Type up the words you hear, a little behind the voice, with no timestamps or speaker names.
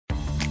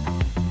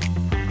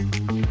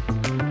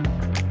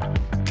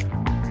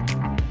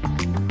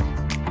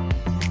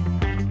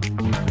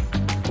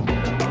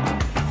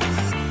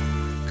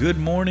Good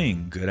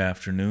morning, good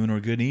afternoon, or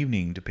good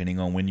evening, depending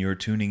on when you're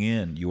tuning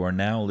in. You are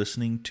now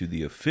listening to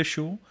the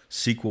official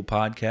Sequel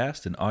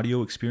podcast, an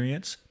audio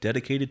experience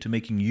dedicated to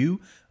making you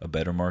a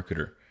better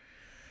marketer.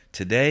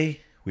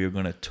 Today, we are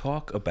going to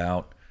talk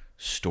about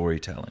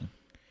storytelling.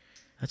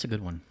 That's a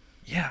good one.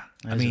 Yeah,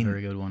 That's a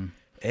very good one.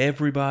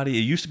 Everybody,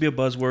 it used to be a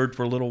buzzword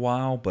for a little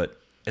while,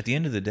 but at the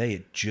end of the day,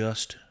 it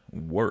just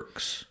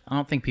works. I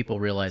don't think people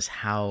realize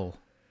how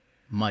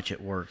much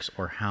it works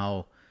or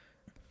how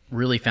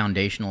really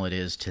foundational it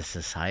is to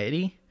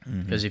society.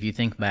 Because if you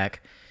think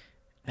back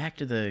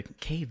to the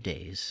cave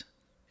days,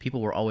 people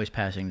were always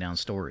passing down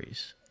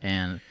stories,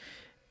 and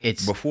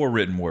it's Before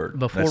written word.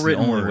 before That's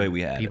written the only word, way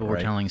we had people it, were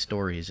right? telling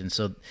stories. And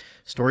so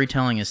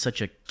storytelling is such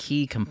a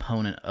key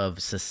component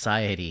of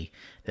society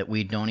that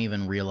we don't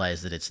even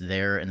realize that it's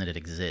there and that it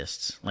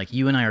exists. Like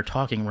you and I are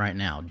talking right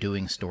now,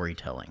 doing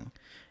storytelling,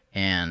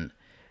 and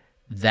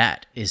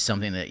that is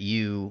something that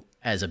you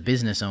as a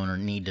business owner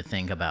need to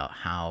think about,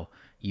 how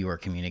you are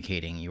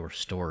communicating your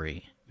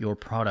story. Your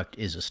product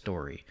is a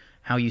story.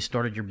 How you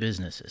started your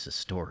business is a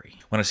story.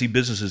 When I see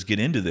businesses get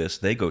into this,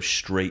 they go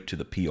straight to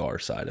the PR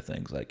side of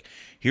things. Like,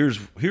 here's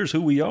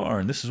who we are,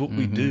 and this is what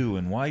we do,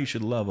 and why you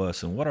should love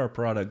us, and what our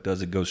product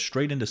does. It goes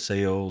straight into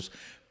sales,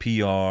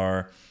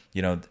 PR,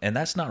 and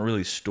that's not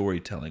really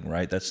storytelling,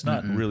 right? That's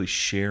not really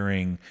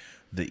sharing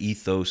the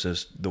ethos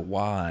as the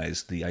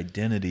whys, the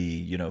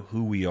identity,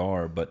 who we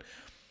are. But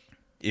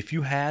if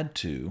you had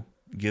to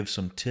give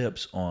some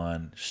tips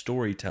on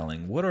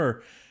storytelling,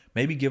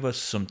 maybe give us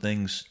some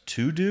things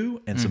to do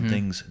and some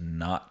things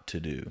not to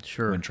do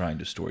when trying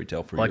to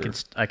storytell for you.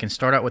 I can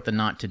start out with the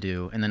not to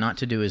do, and the not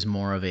to do is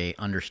more of a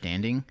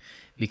understanding,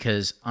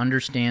 because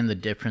understand the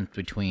difference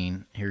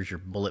between, here's your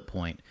bullet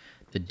point,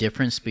 the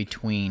difference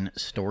between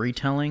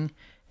storytelling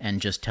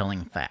and just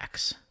telling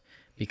facts.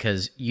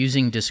 Because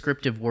using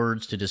descriptive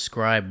words to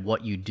describe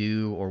what you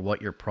do or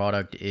what your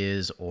product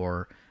is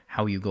or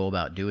how you go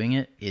about doing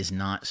it is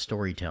not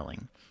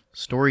storytelling.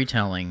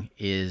 Storytelling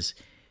is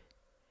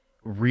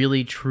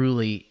really,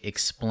 truly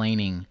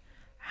explaining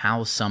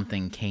how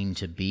something came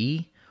to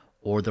be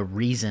or the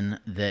reason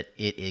that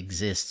it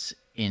exists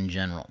in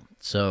general.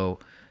 So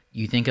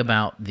you think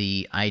about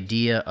the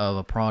idea of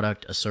a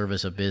product, a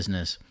service, a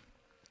business.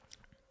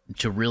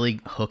 To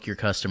really hook your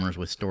customers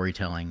with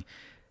storytelling,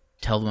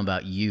 tell them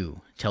about you.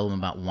 Tell them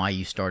about why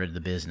you started the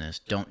business.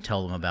 Don't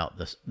tell them about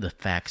the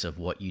facts of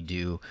what you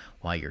do,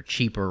 why you're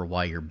cheaper,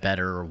 why you're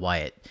better, or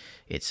why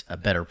it's a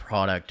better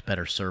product,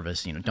 better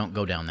service. Don't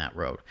go down that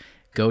road.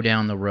 Go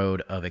down the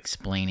road of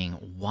explaining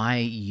why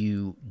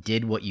you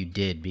did what you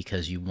did,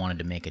 because you wanted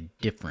to make a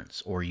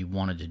difference or you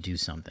wanted to do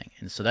something.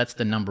 And so that's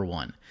the number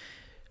one.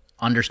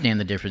 Understand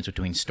the difference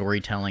between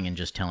storytelling and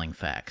just telling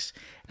facts.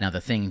 Now, the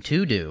thing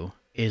to do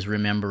is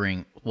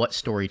remembering what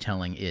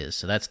storytelling is.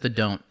 So that's the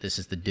don't, this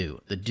is the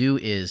do. The do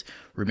is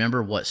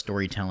remember what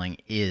storytelling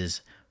is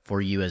for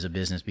you as a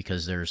business,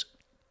 because there's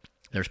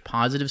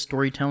positive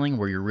storytelling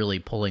where you're really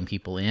pulling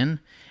people in,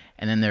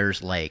 and then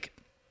there's like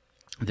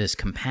this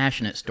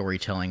compassionate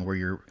storytelling where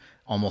you're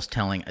almost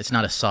telling, it's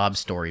not a sob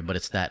story, but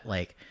it's that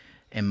like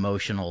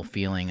emotional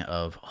feeling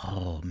of,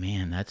 oh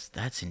man,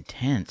 that's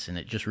intense, and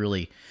it just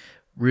really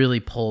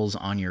pulls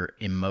on your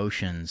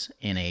emotions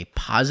in a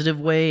positive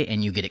way,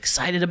 and you get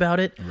excited about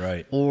it.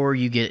 Right. Or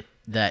you get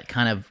that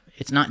kind of,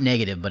 it's not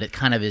negative, but it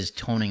kind of is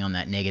toning on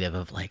that negative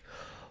of like,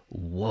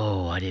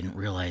 whoa, I didn't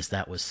realize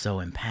that was so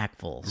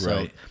impactful. So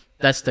Right.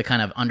 that's the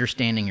kind of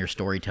understanding your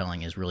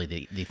storytelling is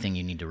really the thing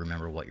you need to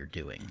remember what you're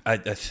doing.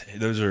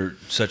 Those are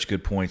such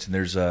good points. And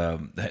there's a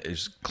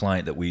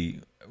client that we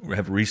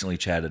have recently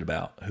chatted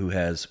about who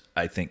has,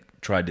 I think,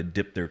 tried to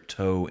dip their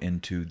toe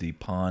into the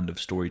pond of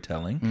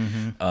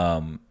storytelling.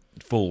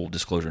 Full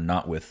disclosure,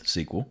 not with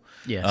Sequel.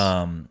 Yes.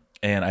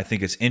 And I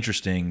think it's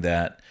interesting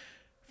that,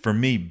 for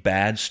me,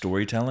 bad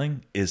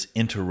storytelling is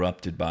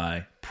interrupted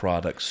by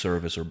product,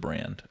 service, or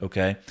brand,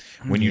 okay?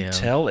 When you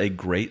tell a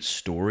great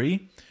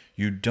story,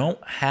 you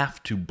don't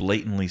have to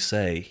blatantly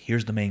say,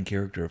 here's the main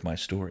character of my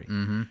story.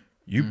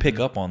 You pick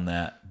up on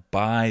that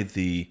by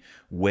the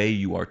way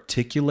you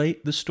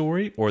articulate the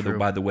story, or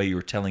by the way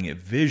you're telling it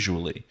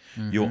visually.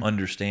 You'll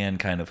understand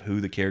kind of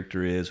who the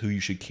character is, who you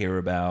should care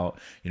about,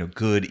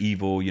 good,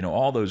 evil,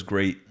 all those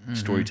great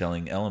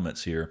storytelling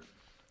elements here.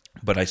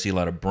 But I see a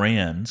lot of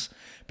brands,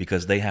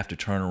 because they have to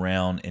turn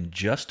around and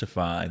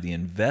justify the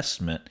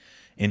investment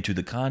into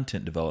the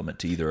content development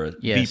to either a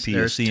VP,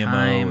 a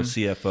CMO, a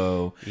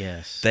CFO.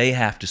 Yes. They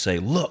have to say,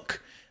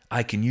 look,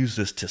 I can use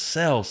this to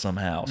sell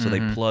somehow. So they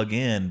plug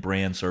in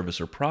brand, service,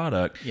 or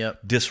product,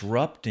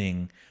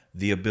 disrupting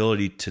the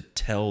ability to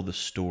tell the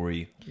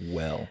story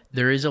well.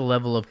 There is a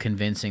level of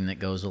convincing that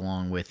goes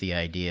along with the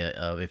idea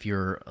of, if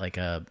you're like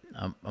a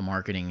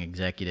marketing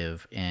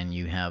executive and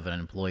you have an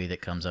employee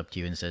that comes up to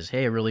you and says,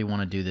 hey, I really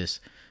want to do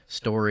this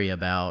story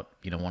about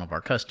one of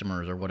our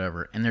customers or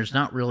whatever, and there's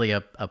not really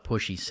a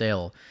pushy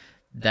sale,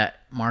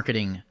 that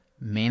marketing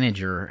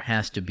manager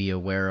has to be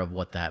aware of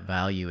what that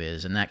value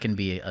is, and that can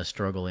be a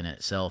struggle in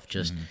itself.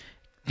 Just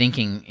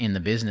thinking in the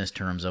business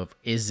terms of,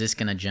 is this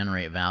going to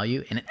generate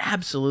value? And it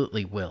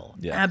absolutely will.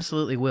 Yeah.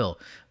 Absolutely will.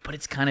 But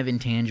it's kind of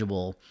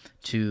intangible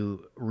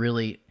to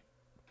really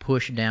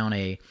push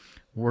down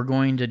we're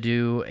going to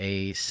do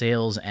a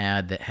sales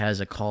ad that has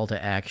a call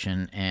to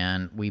action,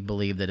 and we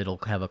believe that it'll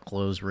have a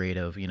close rate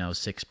of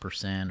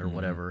 6% or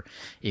whatever.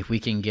 If we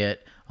can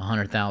get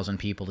 100,000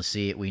 people to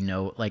see it, we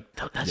know, like,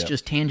 that's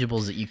just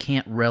tangibles that you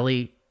can't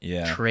really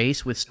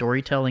trace with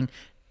storytelling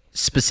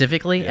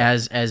specifically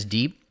as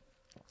deep.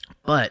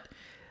 But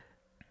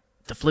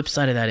the flip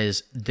side of that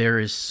is there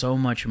is so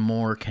much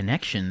more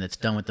connection that's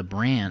done with the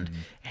brand.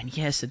 And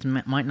yes, it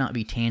might not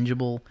be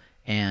tangible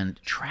and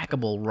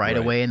trackable right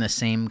away in the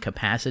same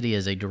capacity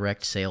as a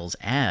direct sales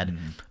ad,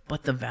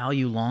 but the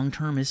value long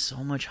term is so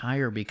much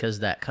higher because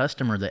that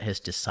customer that has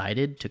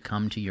decided to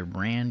come to your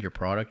brand, your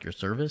product, your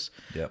service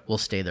will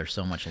stay there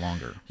so much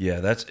longer.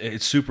 Yeah,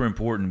 it's super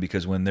important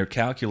because when they're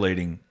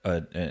calculating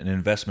an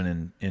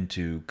investment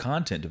into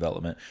content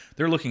development,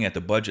 they're looking at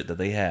the budget that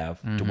they have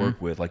to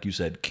work with. Like you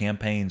said,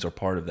 campaigns are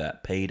part of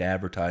that. Paid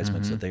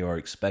advertisements that they are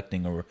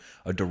expecting or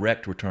a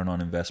direct return on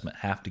investment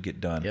have to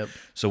get done.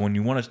 So when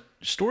you want to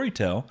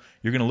storytell,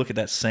 you're going to look at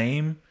that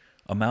same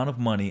amount of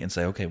money and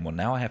say, okay, well,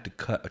 now I have to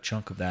cut a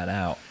chunk of that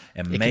out,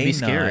 and it may can be not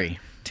scary.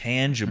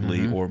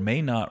 Tangibly or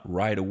may not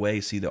right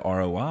away see the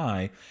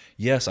ROI.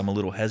 Yes, I'm a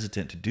little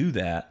hesitant to do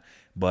that,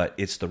 but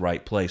it's the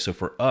right play. So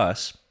for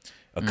us,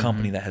 a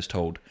company that has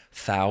told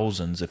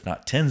thousands, if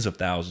not tens of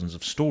thousands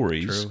of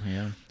stories,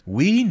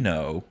 we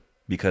know,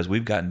 because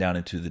we've gotten down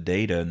into the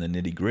data and the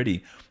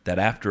nitty-gritty, that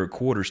after a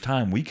quarter's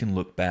time, we can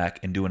look back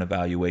and do an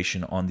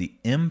evaluation on the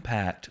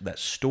impact that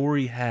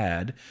story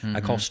had. I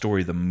call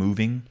story the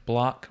moving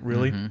block,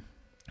 really.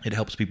 It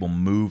helps people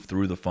move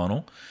through the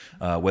funnel,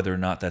 whether or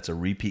not that's a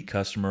repeat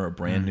customer, a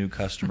brand new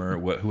customer,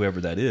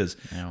 whoever that is.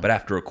 But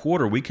after a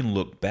quarter, we can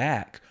look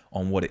back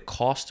on what it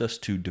cost us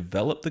to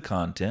develop the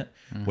content,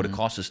 what it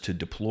cost us to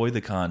deploy the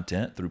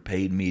content through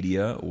paid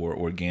media or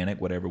organic,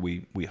 whatever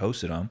we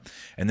host it on.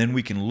 And then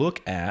we can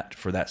look at,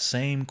 for that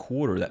same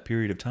quarter, that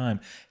period of time,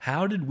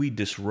 how did we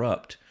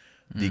disrupt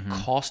the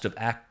cost of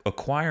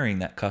acquiring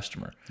that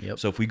customer?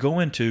 So if we go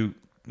into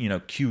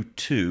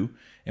Q2,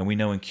 and we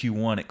know in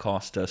Q1 it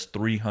cost us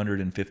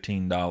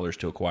 $315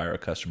 to acquire a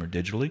customer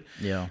digitally.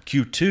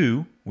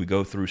 Q2, we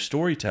go through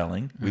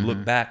storytelling. We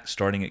look back,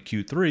 starting at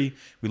Q3,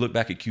 we look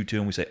back at Q2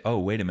 and we say, oh,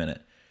 wait a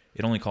minute.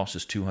 It only cost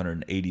us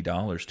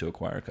 $280 to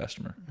acquire a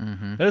customer.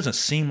 That doesn't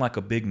seem like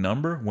a big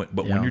number,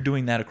 but when you're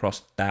doing that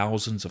across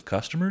thousands of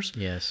customers,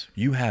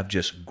 you have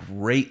just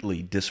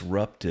greatly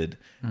disrupted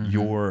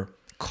your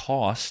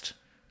cost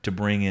to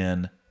bring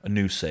in a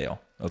new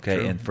sale.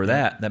 Okay, and for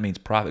that means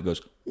profit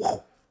goes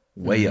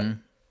way up.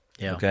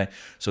 Okay,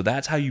 so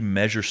that's how you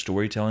measure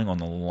storytelling on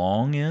the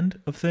long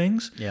end of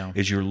things.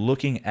 Is you're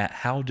looking at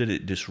how did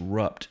it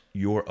disrupt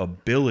your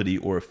ability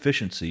or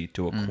efficiency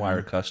to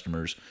acquire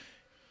customers.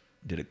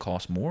 Did it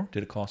cost more?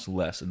 Did it cost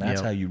less? And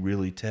that's how you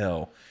really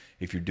tell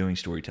if you're doing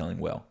storytelling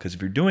well. Because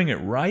if you're doing it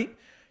right,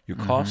 your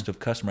cost of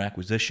customer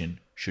acquisition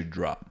should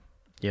drop.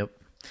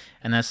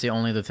 And that's the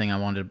only other thing I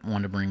wanted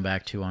to bring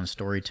back to on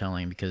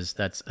storytelling, because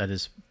that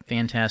is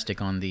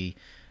fantastic on the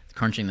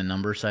crunching the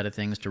number side of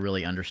things to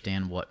really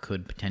understand what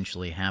could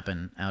potentially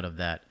happen out of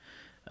that,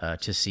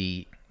 to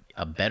see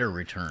a better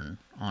return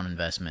on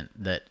investment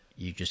that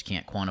you just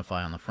can't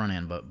quantify on the front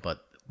end.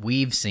 But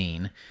we've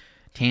seen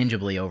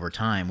tangibly over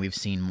time, we've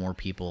seen more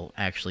people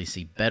actually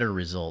see better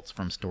results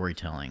from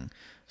storytelling.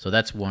 So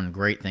that's one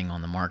great thing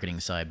on the marketing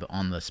side. But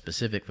on the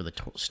specific for the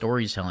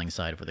storytelling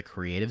side, for the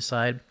creative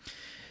side,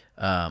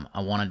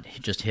 I want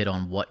to just hit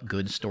on what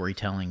good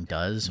storytelling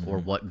does, or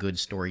what good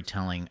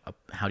storytelling,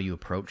 how do you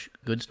approach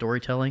good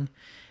storytelling,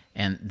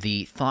 and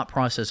the thought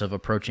process of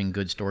approaching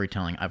good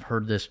storytelling. I've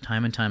heard this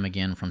time and time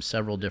again from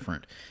several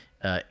different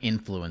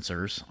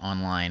influencers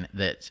online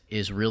that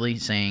is really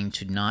saying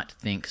to not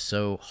think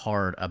so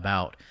hard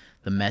about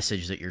the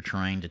message that you're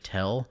trying to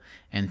tell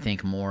and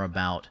think more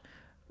about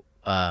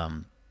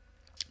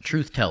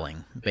truth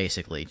telling,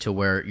 basically, to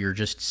where you're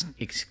just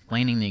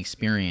explaining the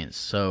experience.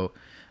 So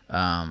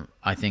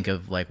I think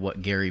of like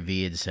what Gary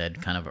Vee had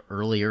said kind of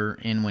earlier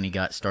in when he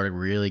got started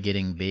really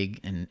getting big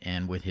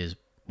and with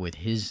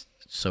his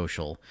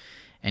social,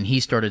 and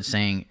he started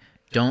saying,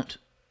 don't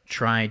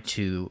try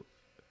to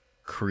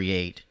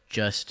create,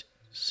 just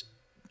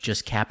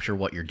capture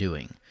what you're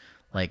doing.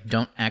 Like,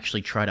 don't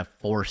actually try to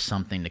force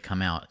something to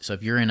come out. So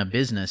if you're in a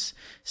business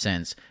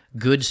sense,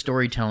 good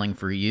storytelling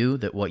for you,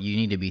 that what you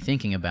need to be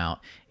thinking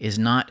about is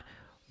not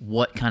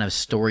what kind of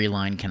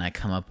storyline can I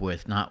come up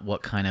with, not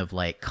what kind of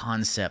like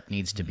concept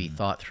needs to be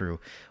thought through.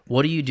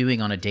 What are you doing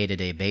on a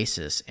day-to-day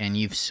basis? And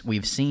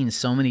we've seen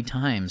so many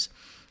times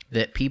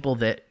that people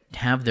that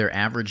have their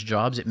average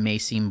jobs, it may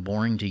seem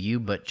boring to you,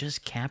 but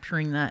just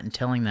capturing that and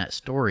telling that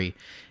story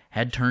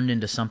had turned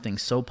into something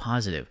so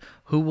positive.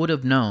 Who would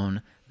have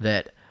known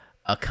that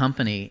a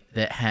company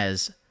that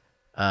has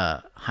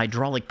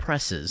hydraulic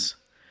presses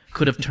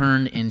could have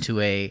turned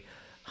into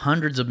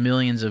hundreds of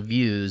millions of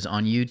views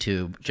on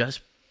YouTube just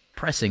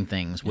pressing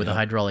things with a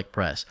hydraulic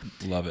press.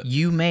 Love it.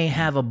 You may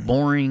have a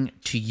boring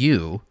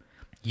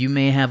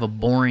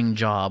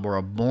job or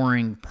a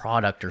boring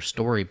product or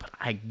story, but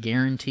I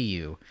guarantee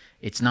you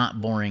it's not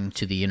boring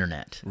to the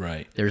internet.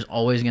 Right. There's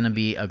always going to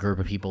be a group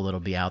of people that'll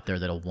be out there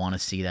that'll want to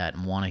see that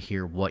and want to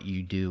hear what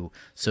you do.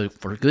 So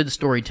for good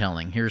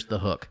storytelling, here's the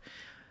hook.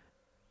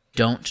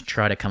 Don't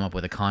try to come up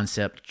with a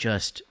concept.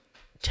 Just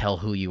tell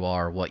who you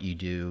are, what you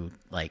do,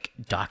 like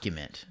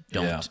document.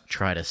 Don't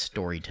try to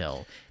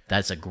storytell.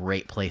 That's a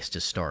great place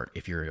to start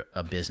if you're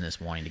a business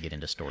wanting to get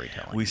into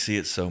storytelling. We see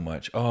it so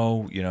much.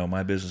 Oh,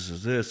 my business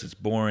is this. It's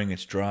boring.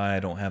 It's dry. I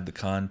don't have the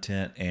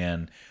content.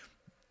 And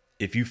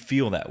if you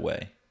feel that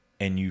way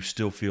and you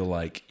still feel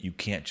like you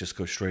can't just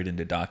go straight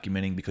into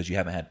documenting because you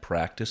haven't had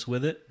practice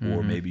with it,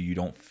 or maybe you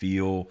don't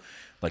feel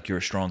like you're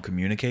a strong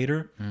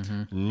communicator,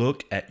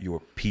 look at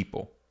your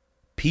people.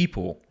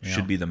 People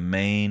should be the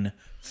main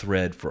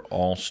thread for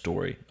all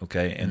story,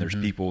 okay? And there's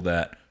people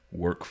that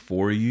work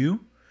for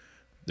you.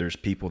 There's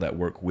people that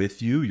work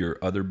with you, your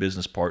other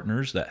business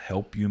partners that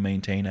help you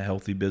maintain a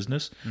healthy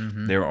business.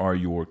 There are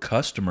your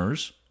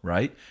customers,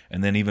 right?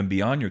 And then even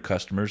beyond your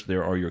customers,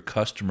 there are your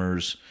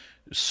customers'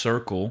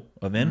 circle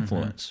of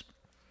influence.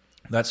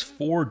 That's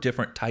 4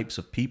 different types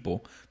of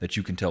people that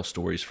you can tell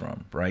stories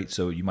from, right?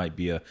 So you might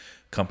be a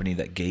company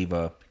that gave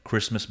a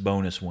Christmas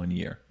bonus one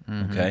year,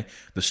 okay?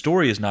 The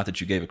story is not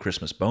that you gave a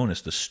Christmas bonus.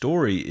 The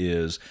story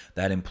is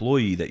that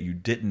employee that you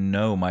didn't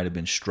know might have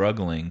been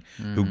struggling,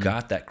 who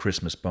got that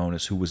Christmas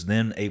bonus, who was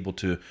then able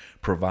to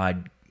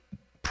provide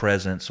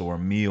presents or a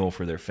meal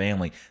for their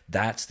family.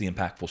 That's the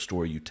impactful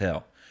story you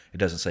tell. It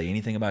doesn't say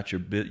anything about your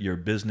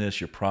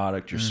business, your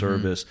product, your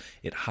service.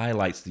 It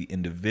highlights the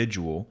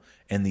individual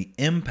and the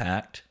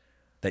impact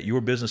that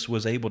your business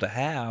was able to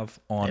have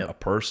on a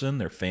person,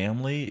 their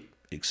family,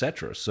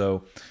 etc.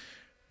 So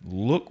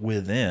look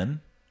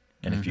within,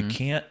 and if you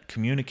can't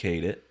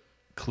communicate it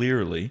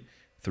clearly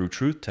through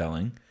truth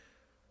telling,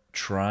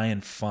 try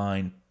and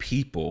find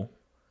people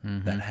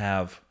that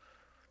have,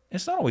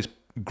 it's not always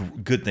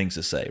good things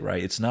to say,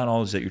 right? It's not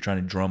always that you're trying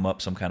to drum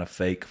up some kind of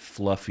fake,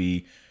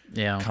 fluffy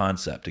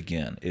concept.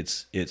 Again,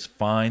 it's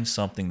find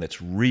something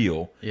that's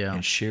real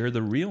and share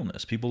the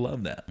realness. People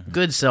love that.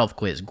 Good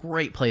self-quiz.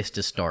 Great place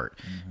to start.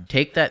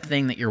 Take that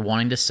thing that you're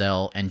wanting to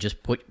sell and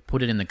just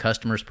put it in the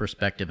customer's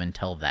perspective and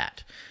tell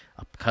that.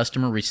 A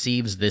customer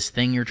receives this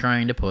thing you're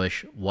trying to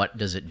push. What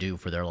does it do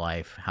for their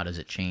life? How does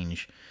it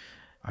change?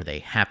 Are they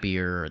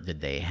happier?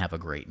 Did they have a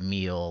great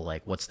meal?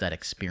 Like, what's that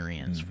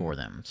experience for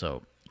them?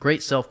 So,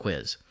 great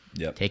self-quiz.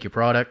 Take your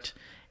product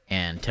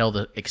and tell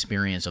the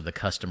experience of the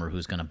customer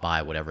who's going to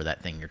buy whatever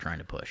that thing you're trying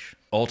to push.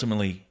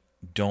 Ultimately,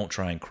 don't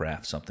try and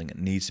craft something. It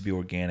needs to be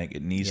organic.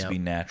 It needs to be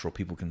natural.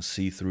 People can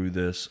see through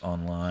this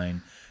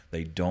online.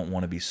 They don't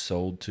want to be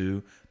sold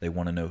to. They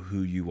want to know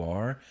who you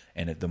are.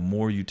 And if the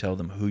more you tell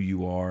them who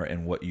you are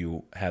and what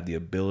you have the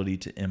ability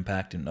to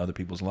impact in other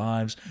people's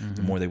lives,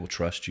 the more they will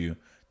trust you,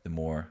 the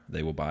more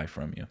they will buy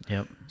from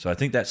you. So I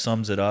think that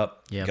sums it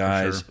up.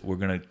 Guys, we're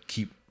going to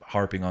keep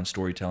harping on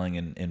storytelling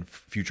in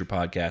future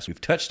podcasts. We've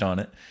touched on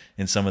it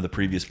in some of the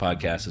previous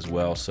podcasts as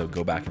well, so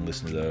go back and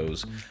listen to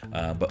those.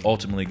 But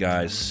ultimately,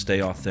 guys,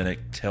 stay authentic.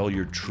 Tell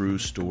your true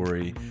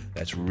story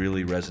that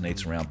really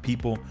resonates around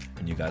people,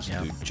 and you guys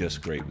will do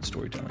just great with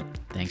storytelling.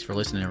 Thanks for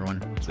listening,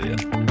 everyone. See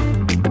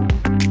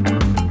ya.